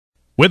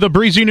With a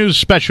Breezy News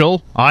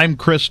special, I'm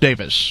Chris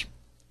Davis.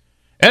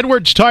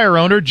 Edwards Tire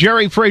owner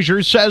Jerry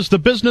Frazier says the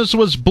business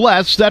was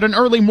blessed that an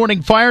early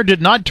morning fire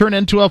did not turn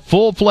into a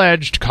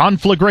full-fledged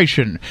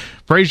conflagration.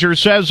 Frazier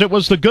says it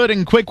was the good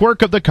and quick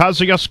work of the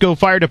Kosciusko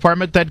Fire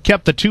Department that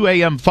kept the 2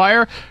 a.m.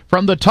 fire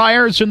from the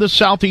tires in the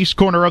southeast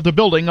corner of the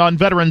building on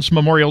Veterans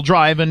Memorial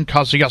Drive in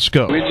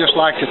Kosciusko. We'd just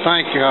like to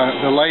thank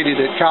the lady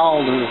that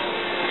called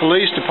the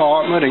police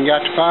department and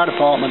got the fire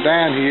department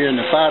down here, and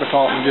the fire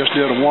department just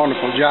did a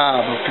wonderful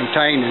job of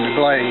containing the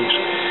blaze.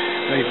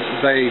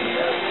 They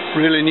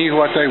really knew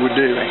what they were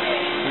doing,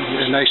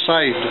 and they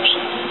saved us.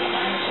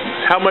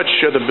 How much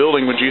of the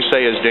building would you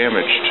say is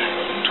damaged?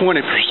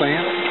 20%. 20%?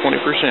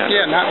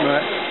 Yeah, not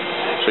much.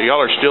 So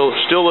y'all are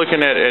still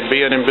looking at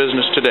being in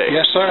business today?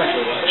 Yes, sir.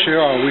 Sure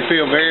are. We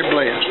feel very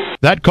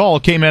blessed. That call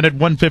came in at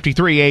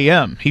 1:53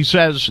 a.m. He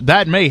says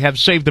that may have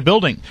saved the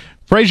building.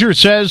 Frazier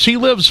says he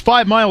lives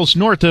 5 miles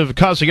north of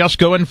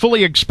Kosciusko and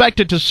fully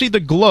expected to see the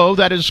glow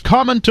that is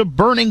common to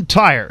burning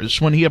tires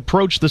when he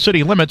approached the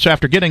city limits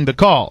after getting the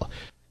call.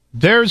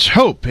 There's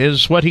hope,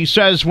 is what he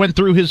says went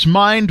through his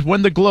mind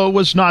when the glow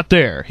was not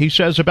there. He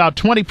says about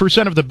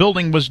 20% of the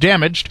building was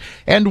damaged,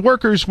 and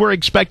workers were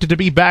expected to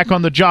be back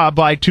on the job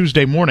by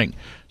Tuesday morning.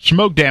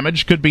 Smoke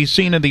damage could be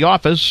seen in the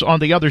office on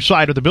the other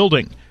side of the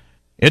building.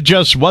 It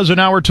just wasn't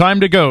our time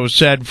to go,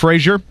 said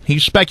Frazier. He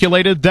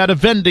speculated that a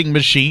vending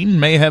machine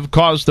may have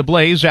caused the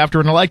blaze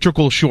after an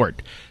electrical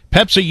short.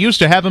 Pepsi used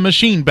to have a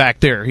machine back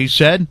there, he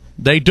said.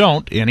 They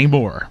don't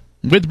anymore.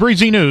 With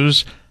Breezy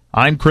News,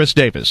 I'm Chris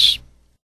Davis.